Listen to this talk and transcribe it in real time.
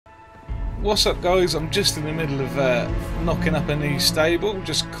What's up guys, I'm just in the middle of knocking up a new stable,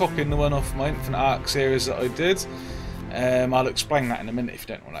 just copying the one off my Infinite Ark series that I did. I'll explain that in a minute if you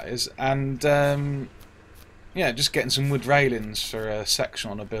don't know what that is. And yeah, just getting some wood railings for a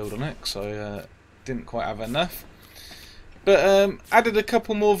section on a build on it, because I didn't quite have enough. But added a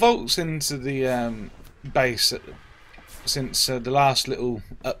couple more vaults into the base since the last little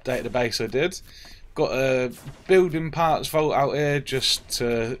update of the base I did. Got a building parts vault out here just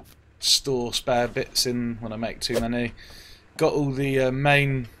to store spare bits in when I make too many. Got all the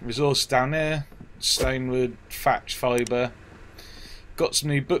main resources down here: stonewood, thatch, fibre. Got some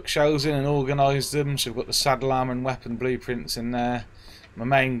new bookshelves in and organised them, so we've got the saddle armour and weapon blueprints in there. My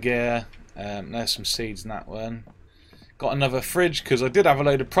main gear, there's some seeds in that one. Got another fridge because I did have a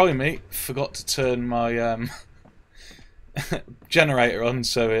load of prime meat, forgot to turn my generator on,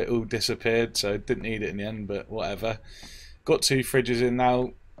 so it all disappeared, so I didn't need it in the end, but whatever. Got 2 fridges in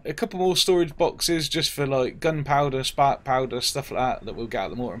now. A couple more storage boxes just for like gunpowder, spark powder, stuff like that we'll get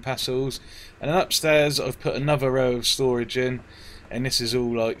out the mortar and pestles. And then upstairs I've put another row of storage in, and this is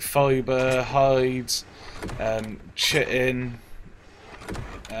all like fibre, hides, chitin,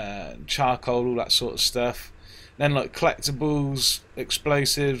 charcoal, all that sort of stuff. Then like collectibles,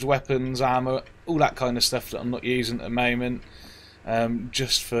 explosives, weapons, armour, all that kind of stuff that I'm not using at the moment,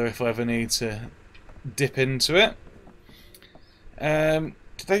 just for if I ever need to dip into it.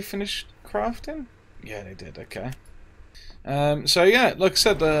 Did they finish crafting? Yeah, they did. Okay. So yeah, like I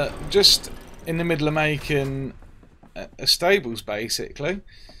said, just in the middle of making a stables basically.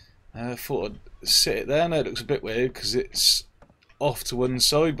 Thought I'd sit it there. I know it looks a bit weird because it's off to one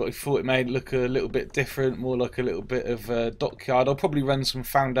side, but I thought it made it look a little bit different, more like a little bit of a dockyard. I'll probably run some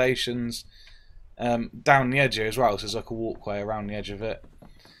foundations down the edge here as well, so there's like a walkway around the edge of it.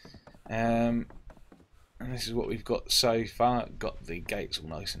 And this is what we've got so far. Got the gates all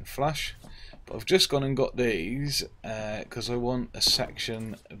nice and flush, but I've just gone and got these because I want a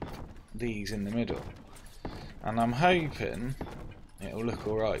section of these in the middle, and I'm hoping it'll look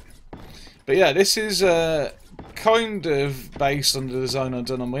alright. But yeah, this is kind of based on the design I've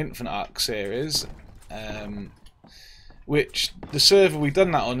done on my Infinite Ark series, which the server we've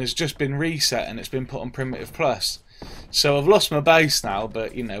done that on has just been reset and it's been put on Primitive Plus. So I've lost my base now,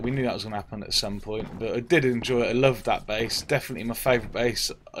 but you know, we knew that was going to happen at some point. But I did enjoy it. I loved that base. Definitely my favourite base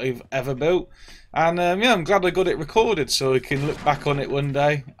I've ever built. And yeah, I'm glad I got it recorded so I can look back on it one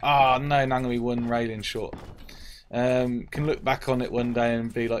day. Ah, no, now I'm going to be one railing short. Can look back on it one day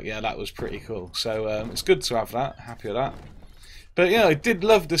and be like, yeah, that was pretty cool. So it's good to have that. Happy with that. But yeah, I did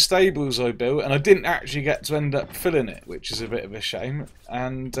love the stables I built, and I didn't actually get to end up filling it, which is a bit of a shame.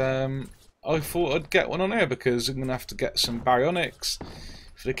 And I thought I'd get one on here because I'm going to have to get some Baryonyx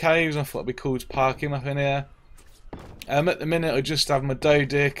for the caves. I thought it'd be cool to park him up in here. At the minute I just have my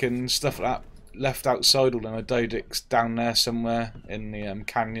Dodic and stuff like that left outside, although my Dodic's down there somewhere in the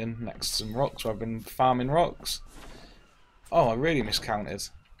canyon next to some rocks where I've been farming rocks. Oh, I really miscounted.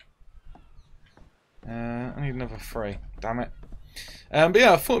 I need another 3, damn it. But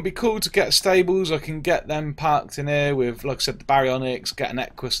yeah, I thought it'd be cool to get stables. I can get them parked in here with, like I said, the Baryonyx, get an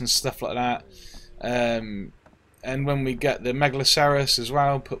Equus and stuff like that. And when we get the Megaloceros as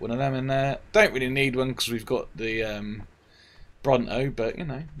well, put one of them in there. Don't really need one because we've got the Bronto, but you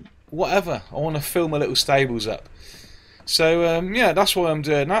know, whatever. I want to fill my little stables up. So yeah, that's why I'm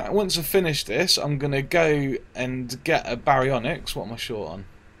doing that. Once I finish this, I'm going to go and get a Baryonyx. What am I short on?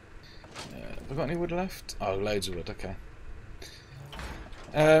 Have I got any wood left? Oh, loads of wood, okay.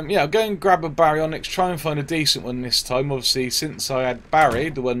 Yeah, I'll go and grab a Baryonyx, try and find a decent one this time. Obviously, since I had Barry,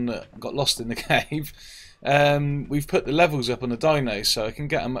 the one that got lost in the cave, we've put the levels up on the dinos, so I can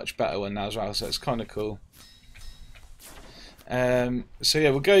get a much better one now as well, so it's kind of cool. So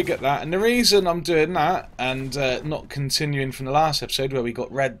yeah, we'll go get that. And the reason I'm doing that, and not continuing from the last episode where we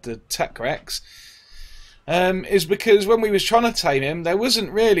got Red the Tech Rex, is because when we was trying to tame him, there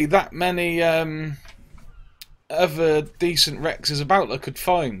wasn't really that many other decent Rexes about I could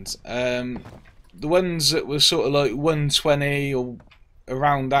find. The ones that were sort of like 120 or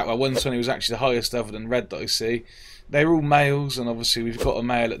around that, well, 120 was actually the highest other than Red that I see. They're all males, and obviously we've got a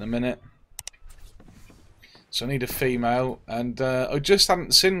male at the minute. So I need a female, and I just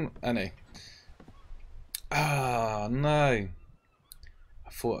haven't seen any. Ah, no. I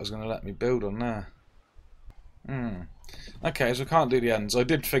thought it was going to let me build on there. Okay, so I can't do the ends. I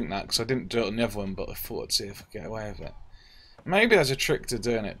did think that because I didn't do it on the other one, but I thought I'd see if I could get away with it. Maybe there's a trick to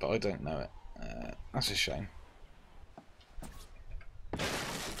doing it, but I don't know it. That's a shame. Right,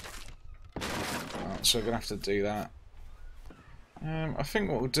 so we're going to have to do that. I think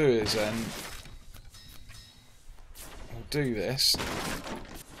what we'll do is then we'll do this.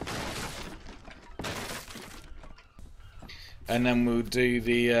 and then we'll do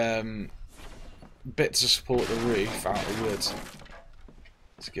the bit to support the roof out of wood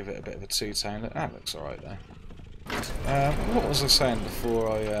to give it a bit of a two-tone look. That looks alright though. What was I saying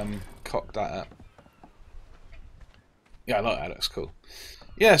before I cocked that up? Yeah, I like that, looks cool.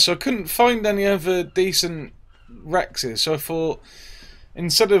 Yeah, so I couldn't find any other decent Rexes, so I thought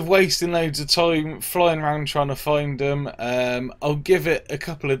instead of wasting loads of time flying around trying to find them, I'll give it a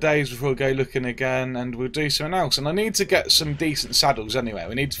couple of days before I go looking again and we'll do something else. And I need to get some decent saddles anyway.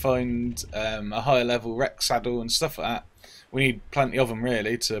 We need to find a higher level Rex saddle and stuff like that. We need plenty of them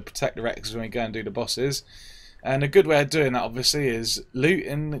really to protect the Rexes when we go and do the bosses. And a good way of doing that, obviously, is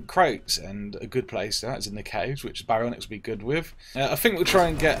looting crates, and a good place to that is in the caves, which Baryonyx will be good with. I think we'll try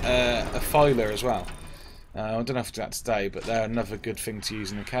and get a filer as well. I don't know if we'll do that today, but they're another good thing to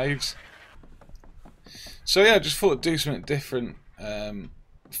use in the caves. So yeah, I just thought I'd do something different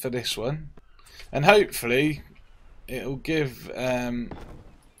for this one. And hopefully, it'll give the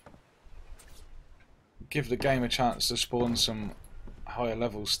game a chance to spawn some higher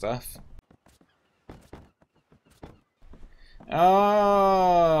level stuff.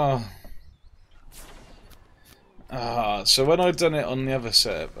 So when I'd done it on the other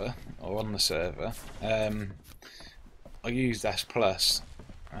server, or on the server, I used S+,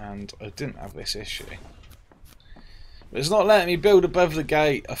 and I didn't have this issue. But it's not letting me build above the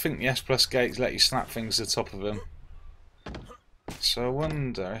gate. I think the S+ gates let you snap things to the top of them. So I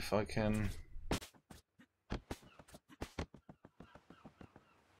wonder if I can...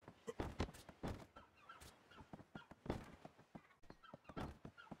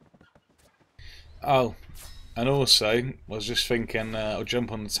 Oh, and also, I was just thinking I'll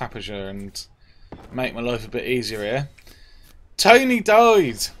jump on the Tapager and make my life a bit easier here. Tony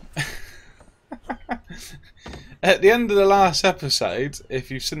died! At the end of the last episode, if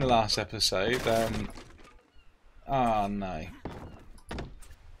you've seen the last episode, oh no.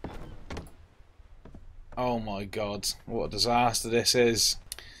 Oh my god, what a disaster this is.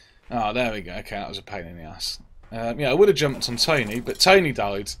 Oh, there we go, okay, that was a pain in the ass. Yeah, I would have jumped on Tony, but Tony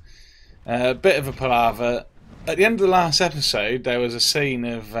died. Bit of a palaver. At the end of the last episode, there was a scene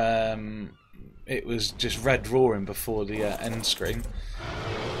of it was just red roaring before the end screen,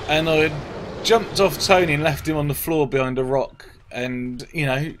 and I jumped off Tony and left him on the floor behind a rock, and you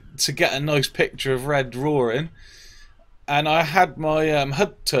know, to get a nice picture of red roaring. And I had my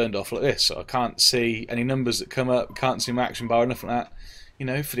HUD turned off like this, so I can't see any numbers that come up, can't see my action bar or nothing like that. You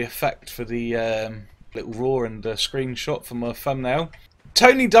know, for the effect, for the little roar and screenshot for my thumbnail.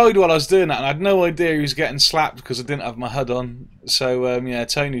 Tony died while I was doing that, and I had no idea he was getting slapped because I didn't have my HUD on. So yeah,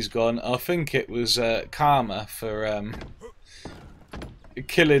 Tony's gone. I think it was karma for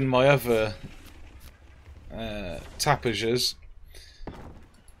killing my other Tapagers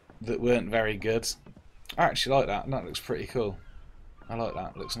that weren't very good. I actually like that. That looks pretty cool. I like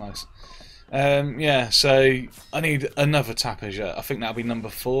that. Looks nice. Yeah, so I need another Tapager. I think that'll be number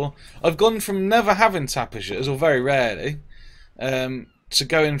 4. I've gone from never having Tapagers, or very rarely, to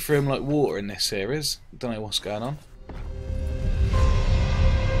going through them like water in this series. Don't know what's going on.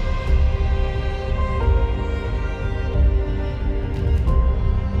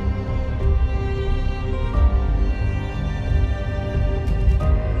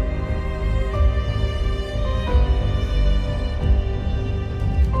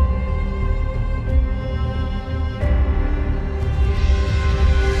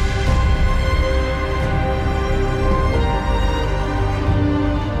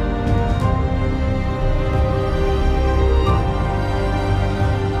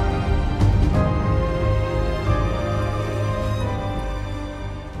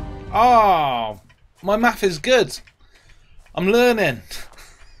 Oh, my math is good. I'm learning.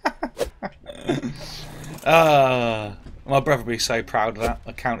 My brother will be so proud of that.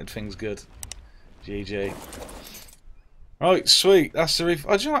 I counted things good. GG. Right, sweet. That's the roof.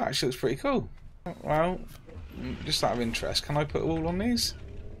 Oh, do you know what? Actually, it's pretty cool. Well, just out of interest, can I put a wall on these?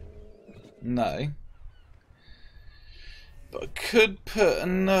 No. But I could put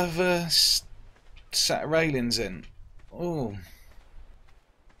another set of railings in. Oh.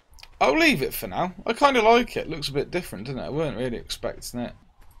 I'll leave it for now. I kind of like it. Looks a bit different, doesn't it? I weren't really expecting it.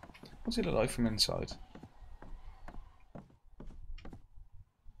 What's it look like from inside?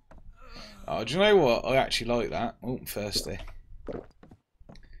 Oh, do you know what? I actually like that. Oh, I'm thirsty.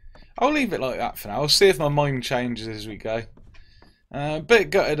 I'll leave it like that for now. I'll see if my mind changes as we go. A bit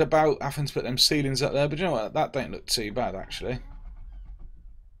gutted about having to put them ceilings up there, but you know what? That don't look too bad, actually.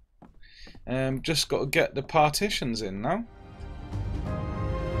 Just got to get the partitions in now.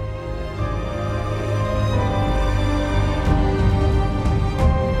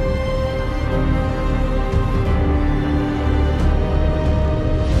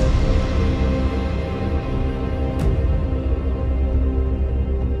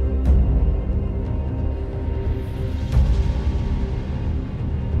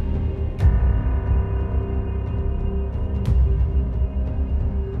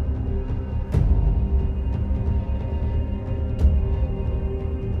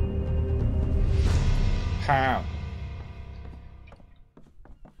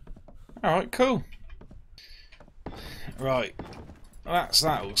 Alright, cool. Right, that's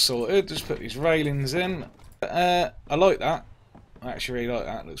that all sorted. Just put these railings in. I like that. I actually really like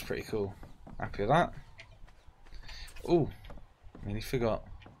that. Looks pretty cool. Happy with that. Ooh, nearly forgot.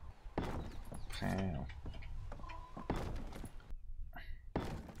 Pow.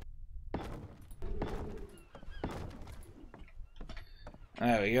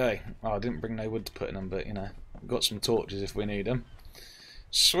 There we go. Oh, I didn't bring no wood to put in them, but you know, we've got some torches if we need them.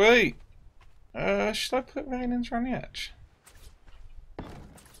 Sweet. Should I put railings around the edge?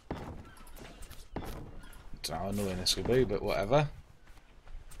 Don't know how annoying this will be, but whatever.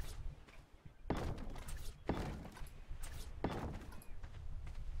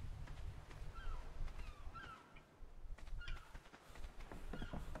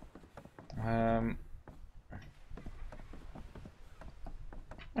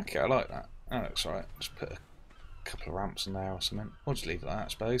 Okay, I like that. That looks alright. Just put a couple of ramps in there or something. I'll just leave it like that, I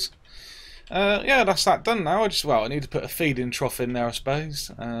suppose. Yeah, that's that done now. I need to put a feeding trough in there, I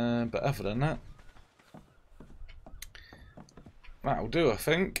suppose. But other than that, that'll do, I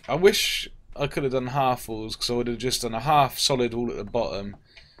think. I wish I could have done half walls, because I would have just done a half solid wall at the bottom,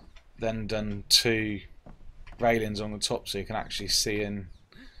 then done 2 railings on the top so you can actually see in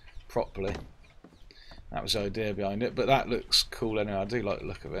properly. That was the idea behind it, but that looks cool anyway. I do like the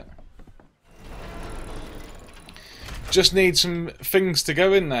look of it. Just need some things to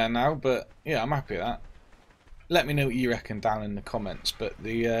go in there now, but yeah, I'm happy with that. Let me know what you reckon down in the comments, but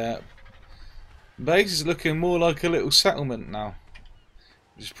the base is looking more like a little settlement now,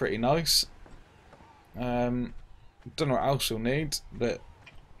 which is pretty nice. Don't know what else we'll need, but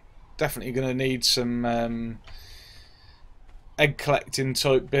definitely going to need some egg collecting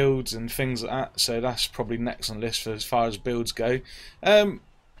type builds and things like that, so that's probably next on the list for as far as builds go.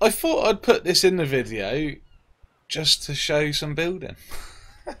 I thought I'd put this in the video just to show some building.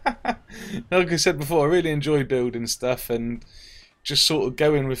 Like I said before, I really enjoy building stuff and just sort of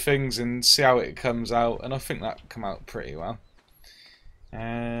go in with things and see how it comes out, and I think that come out pretty well.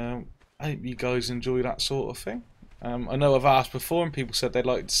 I hope you guys enjoy that sort of thing. I know I've asked before and people said they'd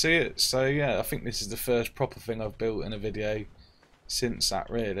like to see it, so yeah, I think this is the first proper thing I've built in a video since that,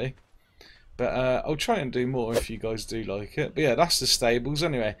 really. But I'll try and do more if you guys do like it. But yeah, that's the stables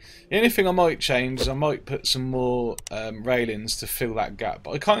anyway. The only thing I might change is I might put some more railings to fill that gap,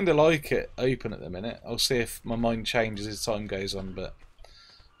 but I kind of like it open at the minute. I'll see if my mind changes as time goes on, but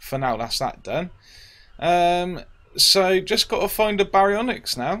for now that's that done. So just got to find a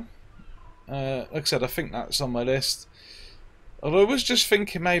Baryonyx now. Like I said, I think that's on my list. Although I was just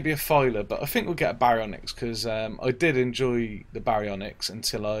thinking maybe a filer, but I think we'll get a Baryonyx because I did enjoy the Baryonyx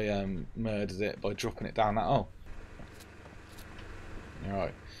until I murdered it by dropping it down that hole.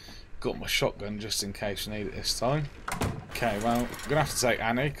 Alright, got my shotgun just in case I need it this time. Okay, well, I'm going to have to take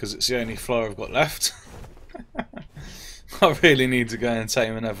Annie because it's the only floor I've got left. I really need to go and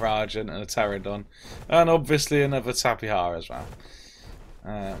tame another Argent and a Pterodon. And obviously another Tapihara as well.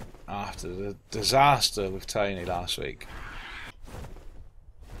 After the disaster with Tony last week.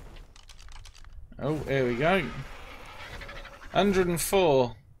 Oh, here we go.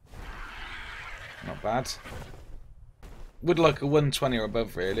 104. Not bad. Would like a 120 or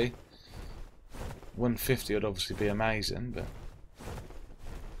above, really. 150 would obviously be amazing, but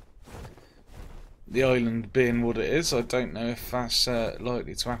the island being what it is, I don't know if that's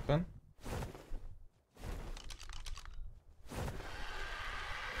likely to happen.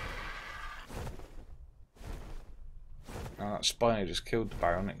 Oh, that Spino just killed the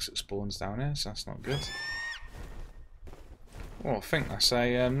Baryonyx that spawns down here, so that's not good. Oh, I think that's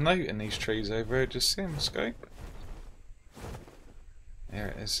a note in these trees over here. Just see him escape. There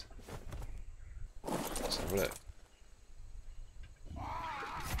it is. Let's have a look.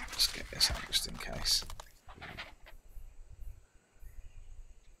 Let's get this out just in case.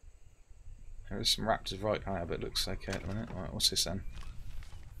 There is some raptors right now, but it looks okay at the minute. Right, what's this then?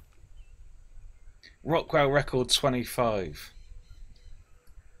 Rockwell record 25.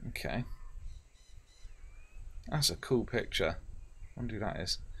 Okay. That's a cool picture. I wonder who that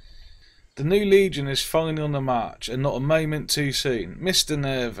is. The new Legion is finally on the march, and not a moment too soon. Mr.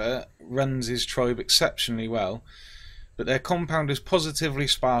 Nerva runs his tribe exceptionally well, but their compound is positively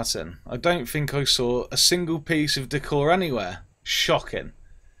Spartan. I don't think I saw a single piece of decor anywhere. Shocking.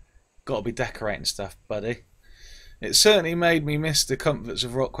 Gotta be decorating stuff, buddy. It certainly made me miss the comforts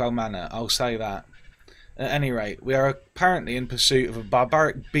of Rockwell Manor, I'll say that. At any rate, we are apparently in pursuit of a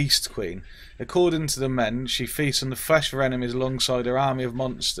barbaric beast queen. According to the men, she feasts on the flesh of enemies alongside her army of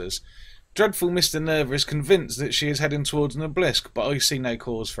monsters. Dreadful Mr. Nerva is convinced that she is heading towards an obelisk, but I see no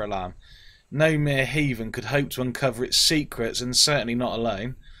cause for alarm. No mere heathen could hope to uncover its secrets, and certainly not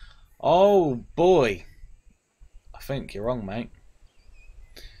alone. Oh boy, I think you're wrong, mate.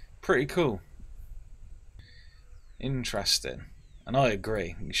 Pretty cool. Interesting. And I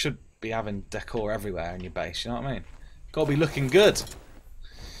agree. You should be having decor everywhere in your base, you know what I mean? Gotta be looking good.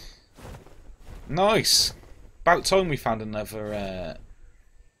 Nice. About time we found another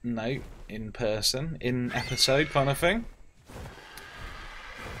note in person, in episode kind of thing.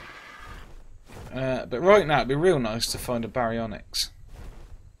 But right now it'd be real nice to find a Baryonyx.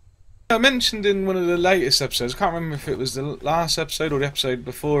 I mentioned in one of the latest episodes, I can't remember if it was the last episode or the episode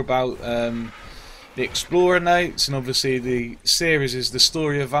before, about the Explorer notes, and obviously the series is the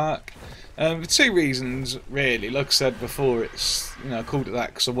story of Ark. For two reasons, really. Like I said before, it's, you know, I called it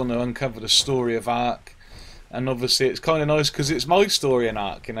that because I want to uncover the story of Ark, and obviously it's kind of nice because it's my story in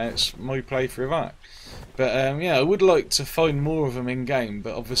Ark, you know, it's my playthrough of Ark. But yeah, I would like to find more of them in game,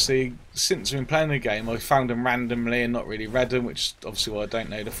 but obviously since I've been playing the game, I found them randomly and not really read them, which is obviously why I don't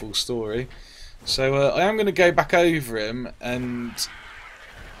know the full story. So I am going to go back over them and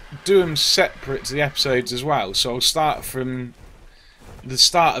do them separate to the episodes as well. So I'll start from the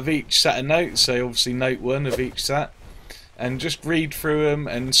start of each set of notes, so obviously note 1 of each set, and just read through them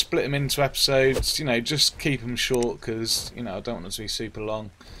and split them into episodes, you know, just keep them short because, you know, I don't want them to be super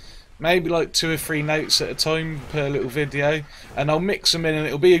long. Maybe like 2 or 3 notes at a time per little video, and I'll mix them in, and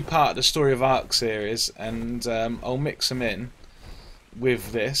it'll be part of the Story of Ark series, and I'll mix them in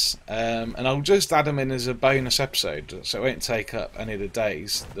with this, and I'll just add them in as a bonus episode, so it won't take up any of the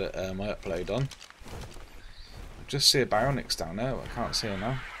days that I upload on. I just see a Baryonyx down there, but I can't see her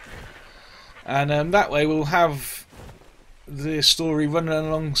now. And that way we'll have the story running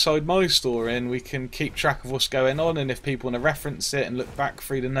alongside my story, and we can keep track of what's going on, and if people want to reference it and look back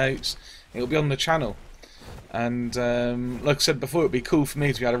through the notes, it'll be on the channel. And like I said before, it'd be cool for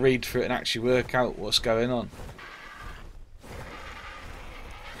me to be able to read through it and actually work out what's going on.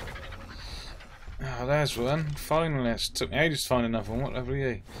 Oh, there's one. Finally, it took me ages to find another one. What level are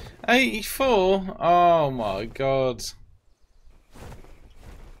you? 84? Oh my god.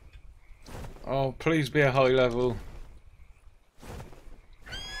 Oh, please be a high level.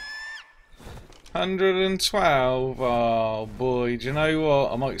 112. Oh boy, do you know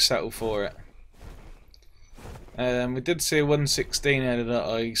what? I might settle for it. We did see a 116 header that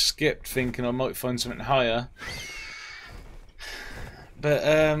I skipped, thinking I might find something higher. But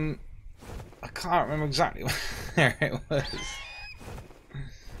I can't remember exactly where it was. Do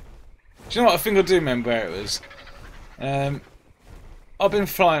you know what? I think I do remember where it was. I've been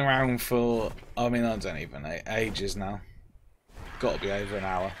flying around for, I mean, I don't even know, ages now. Got to be over an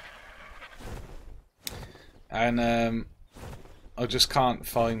hour. And I just can't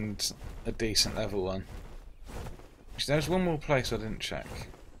find a decent level one. There's one more place I didn't check.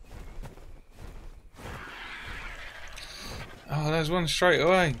 Oh, there's one straight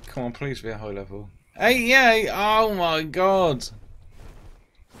away. Come on, please be a high level. 88! Oh my god!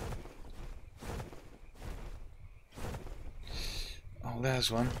 Oh,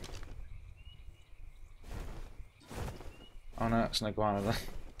 there's one. Oh no, it's an iguana then.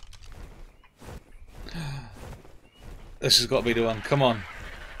 This has got to be the one. Come on.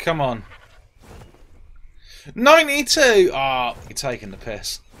 Come on. 92! Oh, you're taking the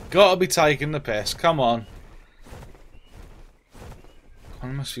piss. Gotta be taking the piss. Come on. Oh,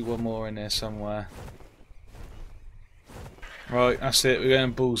 there must be one more in there somewhere. Right, that's it. We're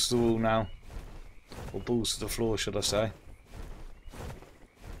going balls to the wall now. Or balls to the floor, should I say.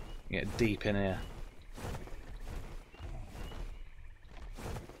 Get deep in here.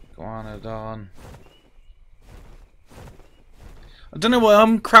 Iguanodon. I don't know why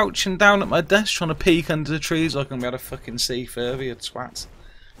I'm crouching down at my desk trying to peek under the trees like I'm going to be able to fucking see further, you twat.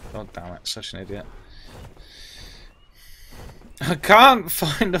 God damn it, such an idiot. I can't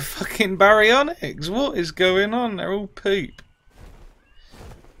find a fucking Baryonyx. What is going on? They're all poop.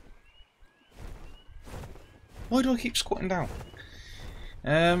 Why do I keep squatting down?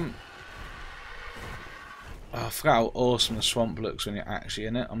 Oh, I forgot how awesome the swamp looks when you're actually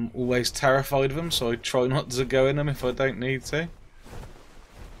in it. I'm always terrified of them, so I try not to go in them if I don't need to.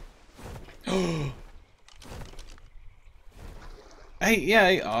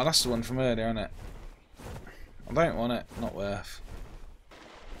 88. Oh, that's the one from earlier, isn't it? I don't want it. Not worth.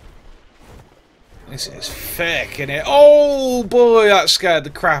 This is thick, isn't it? Oh boy, that scared the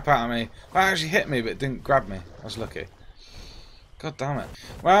crap out of me. That actually hit me, but it didn't grab me. I was lucky. God damn it.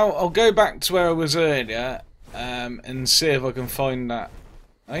 Well, I'll go back to where I was earlier and see if I can find that.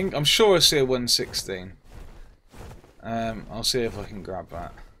 I'm sure I see a 116. I'll see if I can grab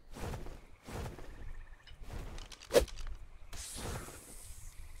that.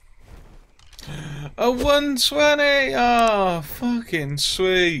 A 120! Oh, fucking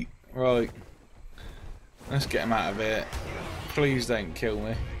sweet. Right. Let's get him out of here. Please don't kill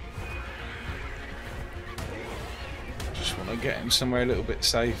me. Just want to get him somewhere a little bit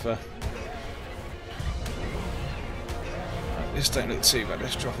safer. Right, this don't look too bad.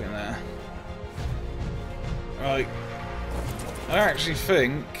 Let's drop him there. Right. I actually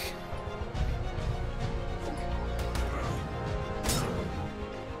think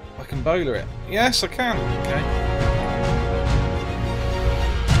I can bowler it. Yes, I can. Okay.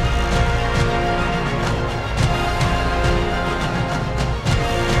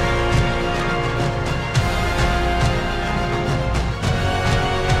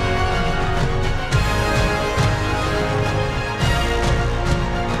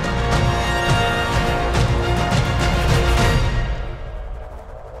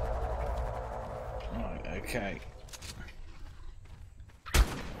 Okay.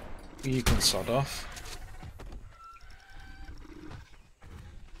 You can sod off.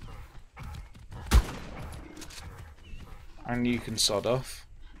 And you can sod off.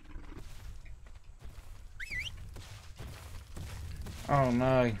 Oh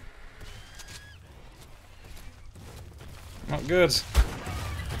no. Not good.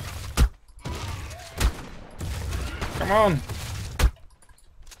 Come on.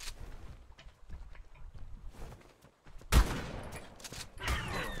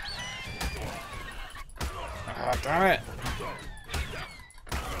 Ah, damn it.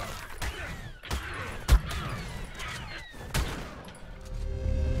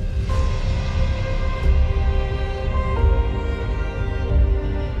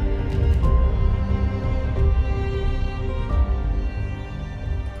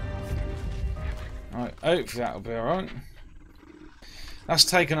 Right, hopefully that'll be alright. That's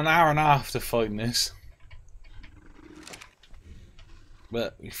taken an hour and a half to find this.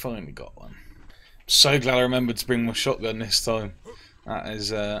 But we finally got one. So glad I remembered to bring my shotgun this time. That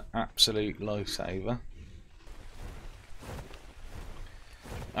is an absolute lifesaver.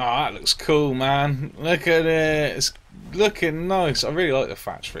 Oh, that looks cool, man. Look at it. It's looking nice. I really like the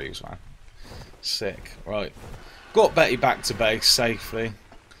thatch roofs, man. Sick. Right. Got Betty back to base safely.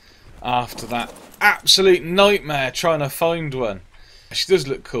 After that absolute nightmare trying to find one. She does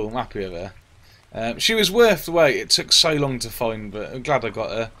look cool. I'm happy with her. She was worth the wait. It took so long to find, but I'm glad I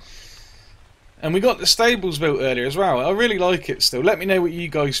got her. And we got the stables built earlier as well. I really like it still. Let me know what you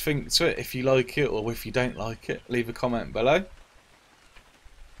guys think to it, if you like it or if you don't like it. Leave a comment below.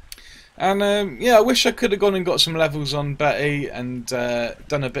 And yeah, I wish I could have gone and got some levels on Betty and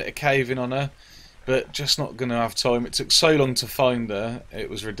done a bit of caving on her. But just not going to have time. It took so long to find her. It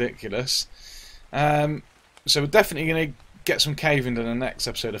was ridiculous. So we're definitely going to get some caving done in the next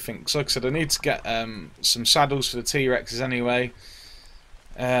episode, I think. So like I said, I need to get some saddles for the T-Rexes anyway.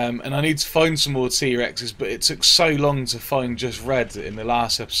 And I need to find some more T-Rexes, but it took so long to find just red in the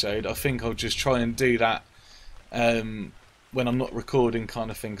last episode. I think I'll just try and do that when I'm not recording,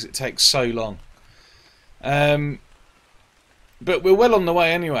 kind of thing, because it takes so long. But we're well on the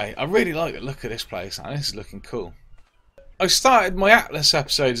way anyway. I really like the look of this place. This is looking cool. I started my Atlas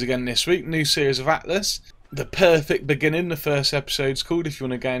episodes again this week. New series of Atlas. The Perfect Beginning, the first episode's called, if you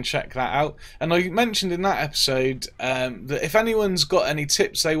want to go and check that out. And I mentioned in that episode that if anyone's got any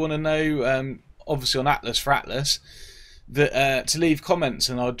tips they want to know, obviously on Atlas for Atlas, that to leave comments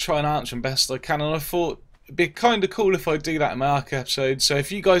and I'd try and answer them best I can. And I thought it'd be kind of cool if I do that in my Ark episode. So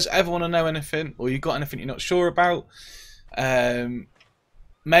if you guys ever want to know anything, or you got anything you're not sure about,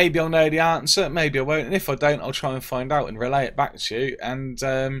 maybe I'll know the answer, maybe I won't. And if I don't, I'll try and find out and relay it back to you.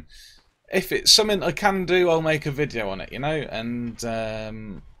 And if it's something I can do, I'll make a video on it, you know, and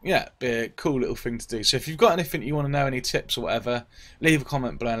yeah, be a cool little thing to do. So if you've got anything you want to know, any tips or whatever, leave a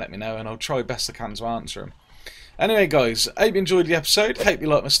comment below and let me know, and I'll try best I can to answer them. Anyway, guys, I hope you enjoyed the episode. Hope you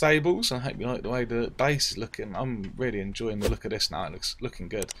like my stables, and I hope you like the way the base is looking. I'm really enjoying the look of this now. It looks looking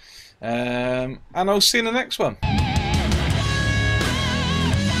good. And I'll see you in the next one.